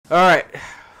Alright.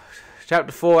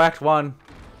 Chapter 4, Act 1.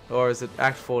 Or is it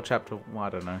Act 4, Chapter 1? I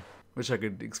don't know. Wish I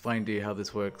could explain to you how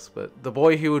this works. But the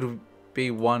boy who would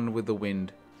be one with the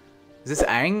wind. Is this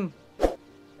Aang?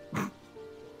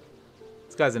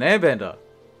 This guy's an airbender.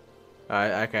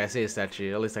 Alright, okay, I see a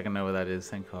statue. At least I can know where that is,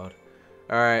 thank God.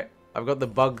 Alright, I've got the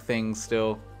bug thing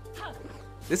still.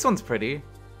 This one's pretty.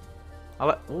 I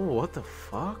like. Oh, what the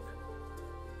fuck?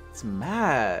 It's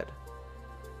mad.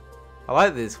 I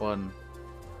like this one.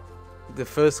 The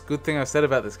first good thing I've said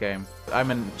about this game.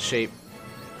 I'm a sheep.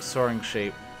 Soaring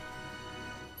sheep.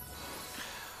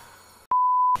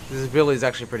 This ability is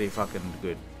actually pretty fucking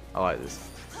good. I like this.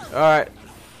 Alright.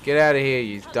 Get out of here,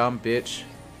 you dumb bitch.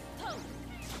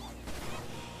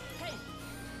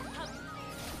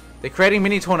 They're creating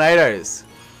mini tornadoes.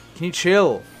 Can you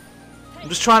chill? I'm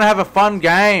just trying to have a fun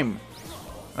game.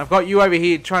 And I've got you over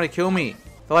here trying to kill me.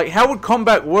 They're like, how would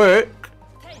combat work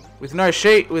with no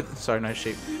sheep? Sorry, no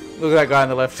sheep. Look at that guy on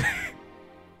the left.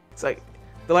 It's like,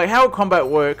 they're like, how would combat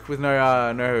work with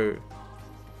no,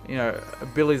 you know,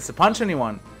 abilities to punch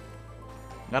anyone?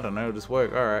 I don't know, it'll just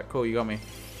work. Alright, cool, you got me.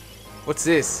 What's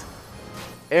this?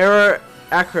 Aero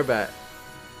Acrobat.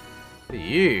 What are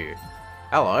you?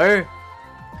 Hello?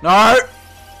 No!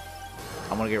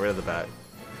 I'm gonna get rid of the bat.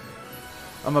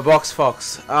 I'm a box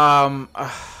fox.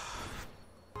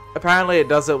 Apparently it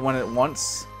does it when it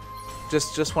wants.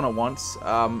 Just when it wants.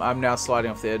 I'm now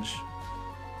sliding off the edge.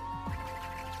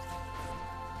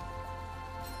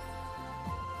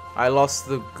 I lost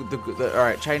the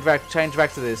alright, change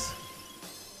back to this.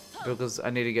 Because I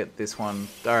need to get this one.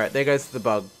 Alright, there goes the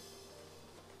bug.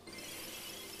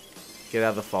 Get out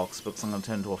of the fox, because I'm gonna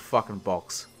turn into a fucking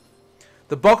box.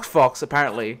 The box fox,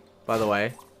 apparently, by the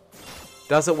way,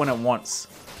 does it when it wants.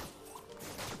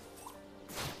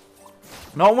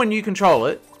 Not when you control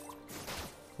it,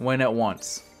 when it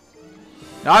wants.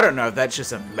 Now, I don't know if that's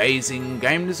just amazing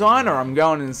game design or I'm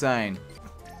going insane.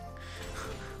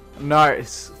 No,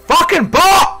 it's fucking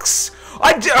box!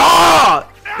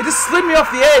 It just slid me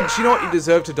off the edge. You know what? You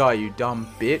deserve to die, you dumb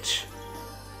bitch.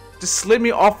 Just slid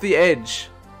me off the edge.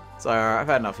 So, alright, I've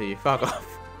had enough of you. Fuck off.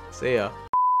 See ya.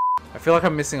 I feel like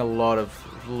I'm missing a lot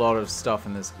of stuff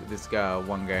in this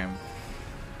one game.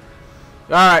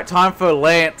 Alright, time for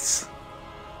Lance.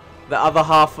 The other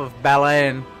half of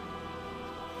Balan.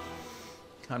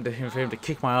 Time for him to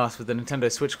kick my ass with the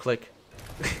Nintendo Switch click.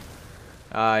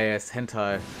 Ah yes,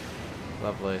 hentai.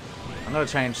 Lovely. I'm gonna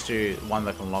change to one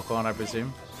that can lock on, I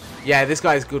presume. Yeah, this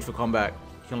guy is good for combat.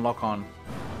 You can lock on.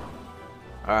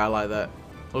 Alright, I like that.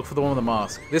 Look for the one with the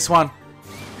mask. This one.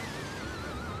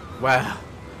 Wow.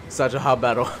 Such a hard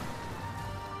battle.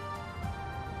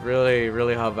 Really,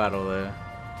 really hard battle there.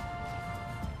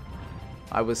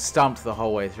 I was stumped the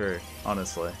whole way through,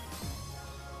 honestly.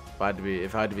 If I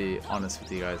had to be honest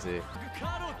with you guys here.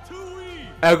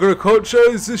 Agriculture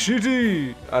is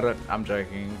shitty! I'm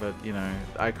joking, but you know,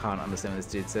 I can't understand what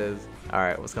this dude says.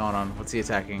 Alright, what's going on? What's he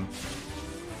attacking?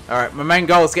 Alright, my main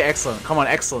goal is get excellent. Come on,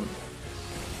 excellent.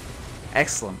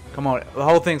 Excellent. Come on, the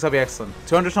whole thing's gotta be excellent.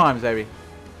 200 times, baby.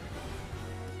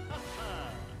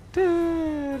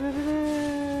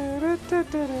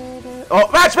 Oh,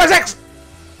 match X!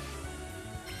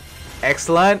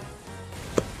 Excellent.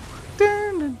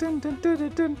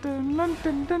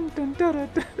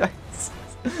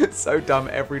 So dumb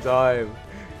every time.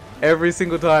 Every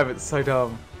single time, it's so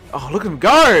dumb. Oh, look at him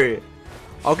go!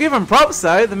 I'll give him props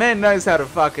though. The man knows how to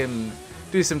fucking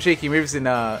do some cheeky moves in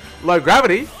low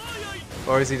gravity.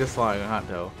 Or is he just flying? I can't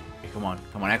tell. Come on,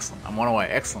 excellent. I'm one away,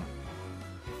 excellent.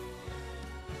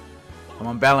 Come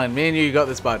on, Balan, me and you got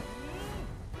this, bud.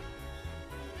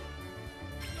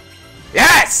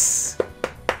 Yes!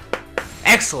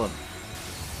 Excellent.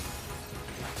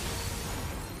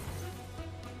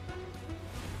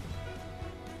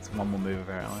 It's one more move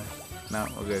apparently. No,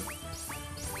 we're good.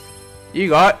 You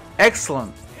got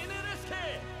excellent.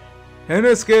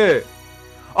 Henneske.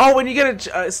 Oh, when you get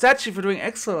a statue for doing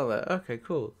excellent on that. Okay,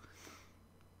 cool.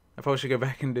 I probably should go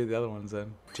back and do the other ones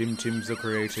then. Tims are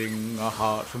creating a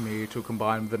heart for me to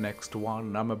combine with the next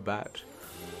one. I'm a bat.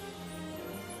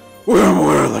 Where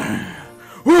are they?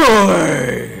 Where are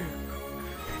they?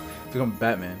 Become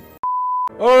Batman.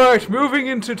 Alright, moving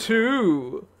into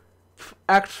 2.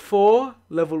 Act 4,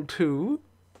 level 2.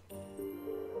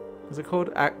 Is it called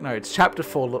Act? No, it's Chapter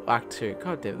 4, Act 2.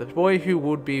 God damn, the boy who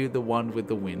would be the one with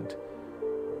the wind.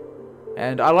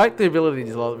 And I like the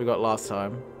abilities that we got last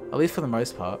time. At least for the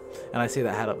most part. And I see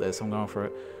that hat up there, so I'm going for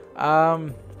it.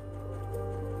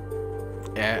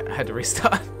 Yeah, I had to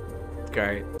restart.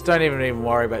 Great. Don't even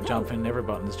worry about jumping. Every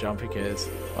button's jump, who cares?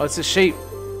 Oh, it's a sheep.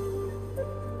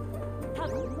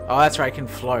 Oh, that's right, it can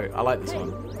float. I like this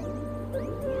one.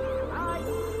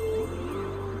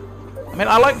 I mean,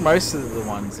 I like most of the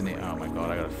ones in it. Oh my god,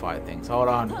 I gotta fight things. Hold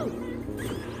on.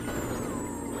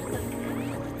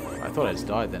 I thought I just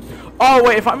died then. Oh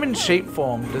wait, if I'm in sheep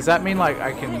form, does that mean like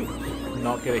I can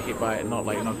not get hit by not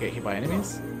get hit by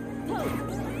enemies?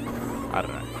 I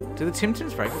don't know. Do the Tim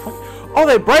Tims break it for me? Oh,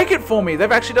 they break it for me.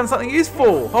 They've actually done something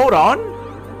useful. Hold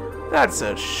on. That's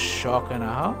a shock and a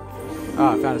half.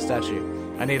 Oh, I found a statue.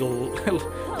 I need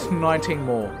 19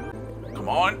 more. Come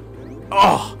on.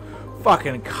 Oh,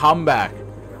 fucking comeback.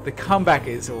 The comeback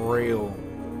is real.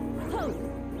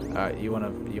 Alright, you wanna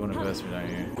burst me, don't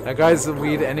you? That guy's a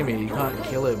weird enemy. You can't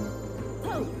kill him.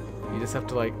 You just have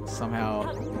to like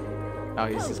somehow. Oh,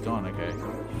 he's just gone. Okay.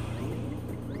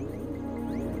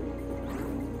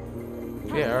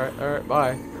 Yeah. Alright.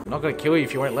 Bye. I'm not gonna kill you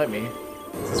if you won't let me.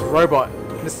 This is robot,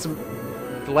 Mr.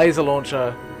 Laser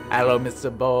Launcher. Hello, Mr.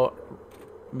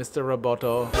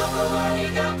 Roboto.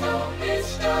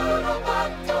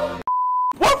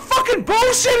 What fucking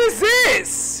bullshit is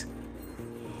this?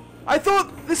 I thought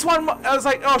this one, I was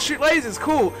like, oh, shoot lasers,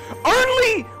 cool.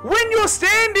 Only when you're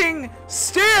standing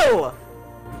still.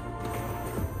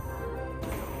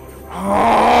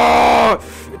 Oh,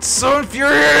 it's so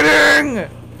infuriating.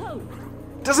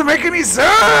 Doesn't make any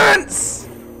sense.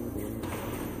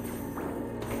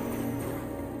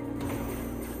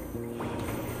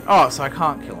 Oh, so I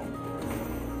can't kill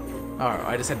him. Oh,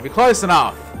 I just had to be close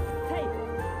enough.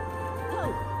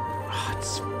 Oh,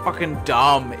 it's fucking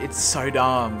dumb. It's so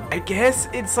dumb. I guess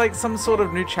it's like some sort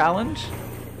of new challenge.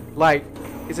 Like,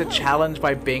 it's a challenge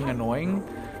by being annoying.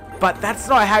 But that's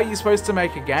not how you're supposed to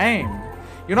make a game.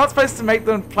 You're not supposed to make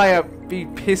the player be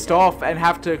pissed off and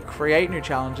have to create new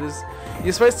challenges.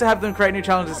 You're supposed to have them create new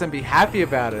challenges and be happy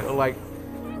about it. Or like,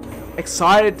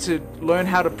 excited to learn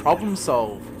how to problem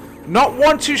solve. Not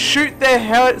want to shoot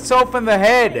their self in the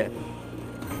head.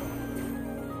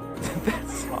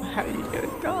 That's not how you get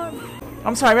it done.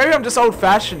 I'm sorry, maybe I'm just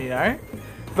old-fashioned, you know?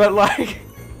 But like,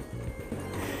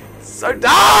 so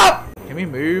dumb! Can we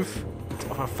move?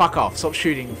 Oh, fuck off. Stop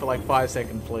shooting for like 5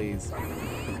 seconds, please.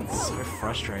 It's so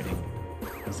frustrating.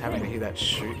 Just having to hear that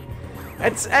shoot.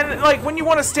 And like, when you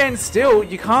want to stand still,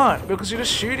 you can't because you're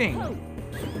just shooting.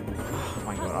 Oh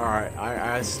my god, alright.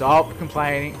 I stop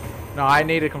complaining. No, I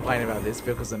need to complain about this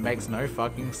because it makes no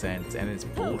fucking sense and it's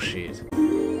bullshit.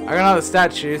 I got another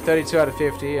statue, 32 out of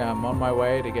 50. I'm on my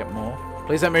way to get more.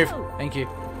 Please don't move. Thank you.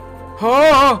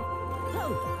 Oh!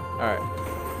 Alright.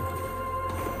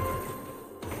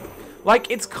 Like,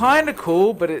 it's kind of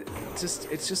cool, but it's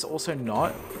just also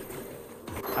not.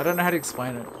 I don't know how to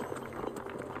explain it.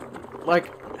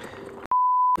 Like,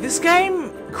 this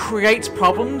game creates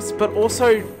problems, but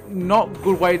also not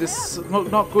good way to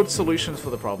not good solutions for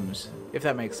the problems, if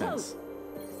that makes sense.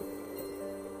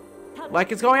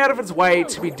 Like, it's going out of its way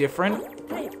to be different.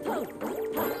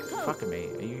 Fuck me.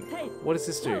 Are you? What does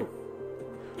this do?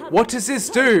 What does this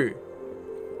do?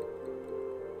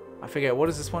 I forget. What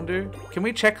does this one do? Can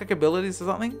we check like abilities or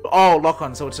something? Oh, lock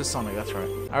on. So it's just Sonic. That's right.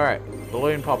 All right.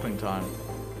 Balloon popping time.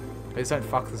 Please don't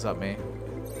fuck this up, me.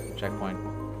 Checkpoint.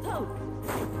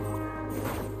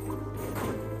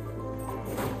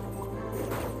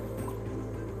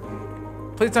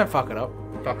 Please don't fuck it up.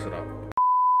 Fucks it up.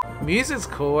 Music's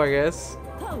cool, I guess.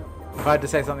 If I had to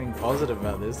say something positive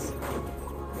about this.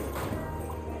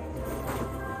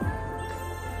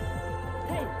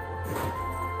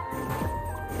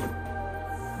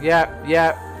 Yeah.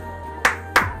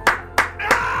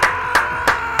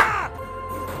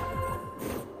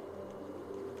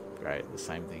 Great, the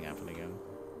same thing happened again.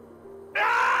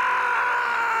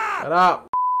 Shut up!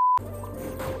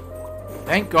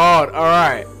 Thank God,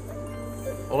 alright.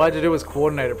 All I had to do was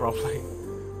coordinate it properly.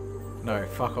 No,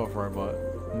 fuck off, robot.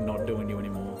 I'm not doing you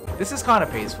anymore. This is kind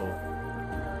of peaceful.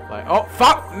 Like, oh,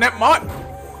 fuck! Never mind!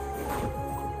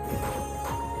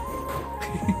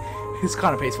 It's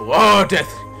kind of peaceful. Oh,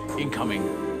 death! Incoming.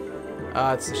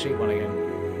 It's the sheep one again.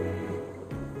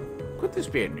 Could this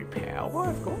be a new power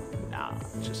I've got? Nah,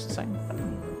 it's just the same.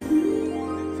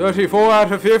 34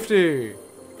 out of 50!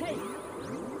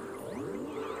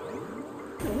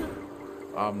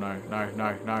 Oh, no.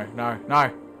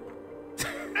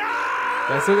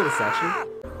 Did I still get the statue?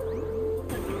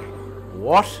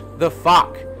 What the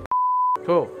fuck?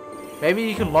 Cool. Maybe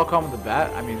you can lock on with the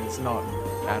bat. I mean, it's not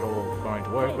at all going to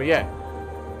work, but yeah.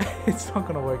 It's not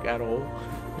going to work at all.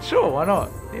 Sure, why not?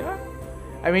 You know?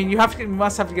 I mean, you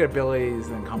must have to get abilities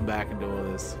and then come back and do all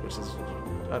this, which is,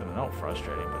 I don't know, not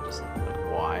frustrating, but just like,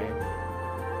 why?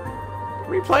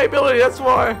 Replayability, that's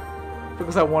why.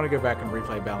 Because I want to go back and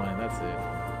replay Balan, that's it.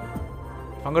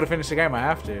 If I'm going to finish the game, I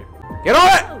have to. Get on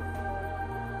it!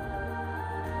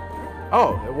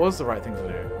 Oh, it was the right thing to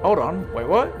do. Hold on. Wait,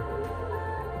 what?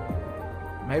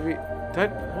 Maybe...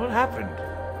 What happened?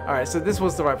 Alright, so this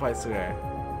was the right place to go.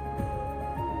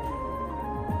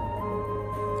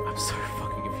 I'm so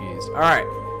fucking confused. Alright.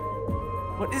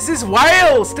 What is this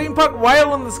whale? Steampunk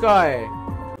whale in the sky.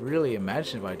 Really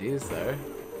imaginative ideas, though.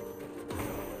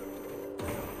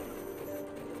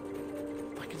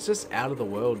 Like, it's just out of the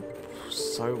world.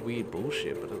 So weird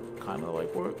bullshit, but it kind of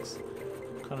like works.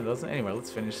 Kind of doesn't. Anyway,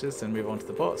 let's finish this and move on to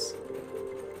the boss.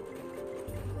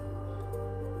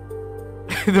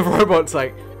 The robot's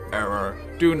like, error.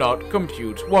 Do not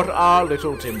compute. What are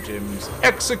little Tim Tims?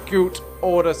 Execute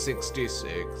Order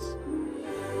 66.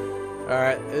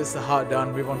 Alright, this is the heart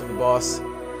done. Move on to the boss.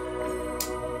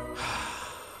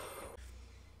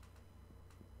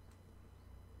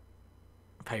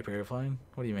 Paper airplane?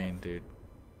 What do you mean, dude?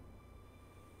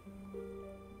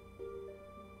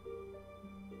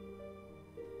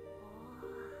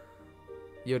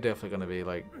 You're definitely gonna be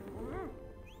like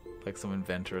some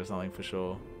inventor or something for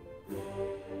sure.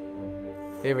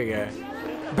 Here we go.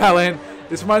 Balan.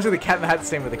 This reminds me of the Cat in the Hat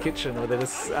scene with the kitchen, where they're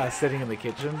just sitting in the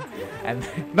kitchen and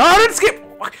no, don't skip.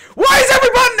 Why is every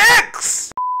button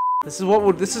X? This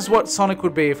is what Sonic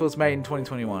would be if it was made in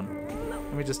 2021.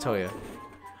 Let me just tell you.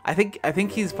 I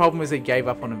think his problem is he gave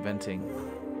up on inventing.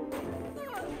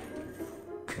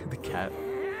 The cat.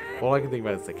 All I can think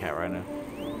about is the cat right now.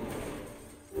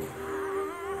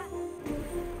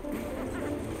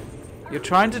 You're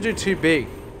trying to do too big.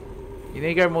 You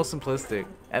need to go more simplistic.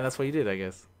 And that's what you did, I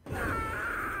guess.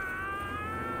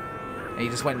 And you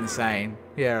just went insane.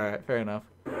 Yeah, alright, fair enough.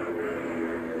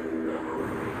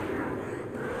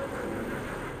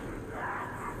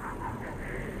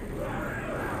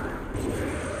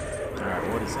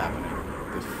 Alright, what is happening?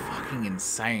 They're fucking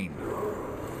insane.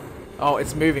 Oh,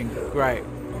 it's moving. Great.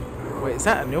 Wait, is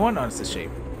that a new one? No, it's a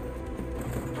sheep.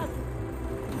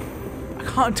 I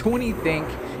can't do anything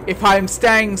if I'm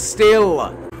staying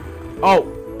still. Oh.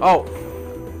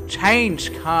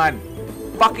 Change, cunt.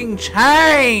 Fucking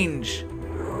change.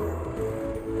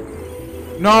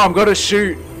 No, I'm gonna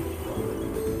shoot.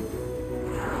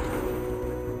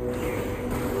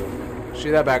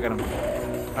 Shoot that back at him.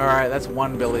 Alright, that's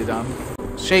one Billy done.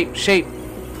 Sheep.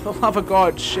 For the love of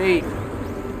God, sheep.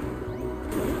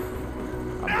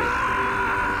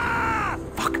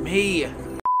 Fuck me.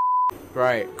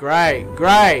 Great.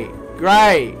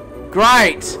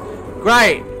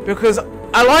 Because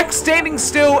I like standing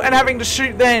still and having to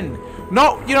shoot then.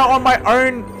 Not, you know, on my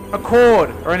own accord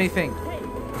or anything.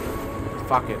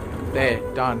 Fuck it. There,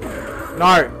 done.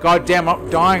 No, goddamn, I'm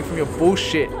dying from your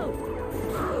bullshit.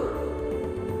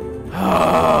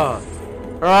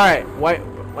 Alright, wait,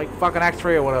 like fucking Act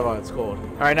 3 or whatever it's called.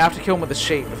 Alright, now I have to kill him with the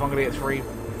sheep if I'm gonna get 3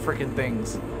 freaking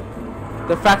things.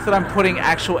 The fact that I'm putting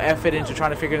actual effort into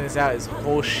trying to figure this out is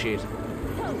horseshit.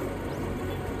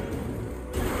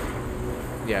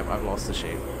 Yeah, I've lost the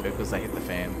sheep because they hit the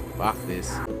fan. Fuck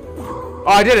this. Oh,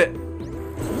 I did it!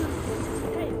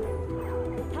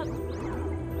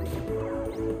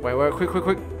 Wait,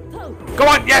 quick. Go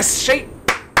on, yes, sheep!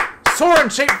 Soaring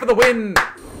sheep for the win!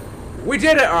 We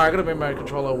did it! Alright, I gotta move my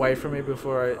controller away from me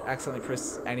before I accidentally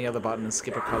press any other button and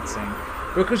skip a cutscene.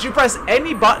 Because you press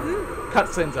any button,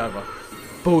 cutscene's over.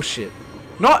 Bullshit.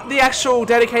 Not the actual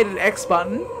dedicated X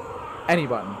button, any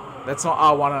button. That's not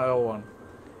R1 or L1.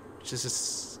 Which is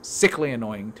just sickly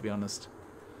annoying, to be honest.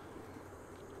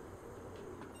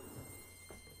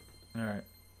 Alright,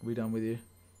 we done with you?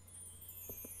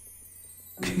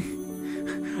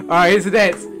 Alright, here's the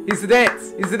dance!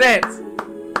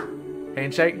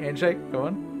 Handshake, go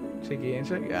on. Cheeky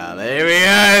handshake. Ah, there we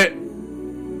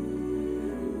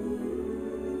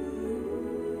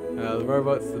go! The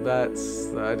robots, the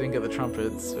bats. I didn't get the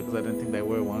trumpets because I didn't think they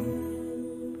were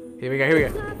one. Here we go.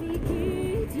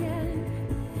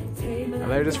 Are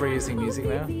they just reusing music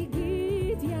now?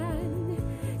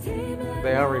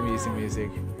 They are reusing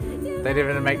music. They didn't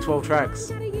even make 12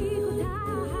 tracks.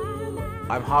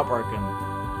 I'm heartbroken.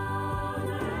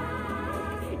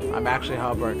 I'm actually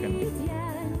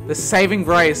heartbroken. The saving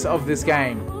grace of this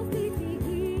game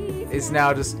is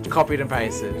now just copied and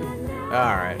pasted.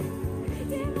 Alright.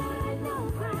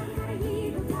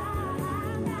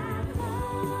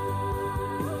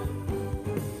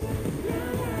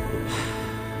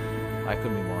 I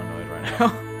couldn't be more annoyed right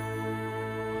now.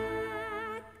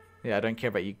 Yeah, I don't care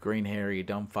about you green hair, you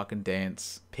dumb fucking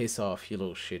dance. Piss off, you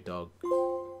little shit dog.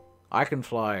 I can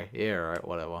fly. Yeah, alright,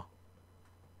 whatever.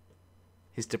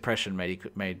 His depression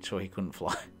made sure he couldn't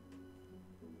fly.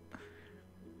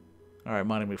 Alright,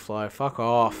 minding me fly. Fuck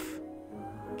off.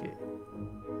 Okay.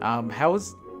 How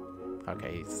was...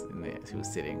 Okay, he's in there. He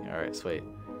was sitting. Alright, sweet.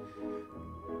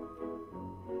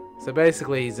 So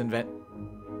basically he's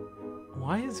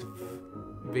Why is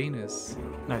Venus.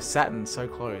 No, Saturn. So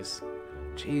close.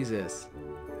 Jesus.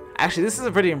 Actually, this is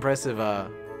a pretty impressive,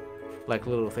 like,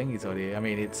 little thing he's got here. I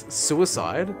mean, it's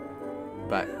suicide,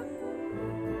 but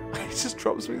he just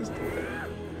drops me.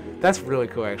 That's really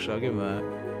cool, actually. I'll give him that.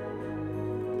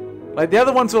 Like, the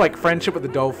other ones were, like, friendship with the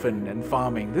dolphin and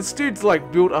farming. This dude's,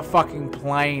 like, built a fucking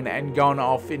plane and gone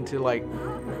off into, like,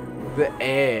 the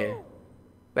air.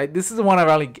 Like, this is the one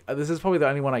this is probably the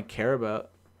only one I care about.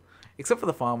 Except for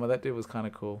the farmer. That dude was kind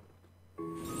of cool.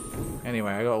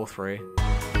 Anyway, I got all 3.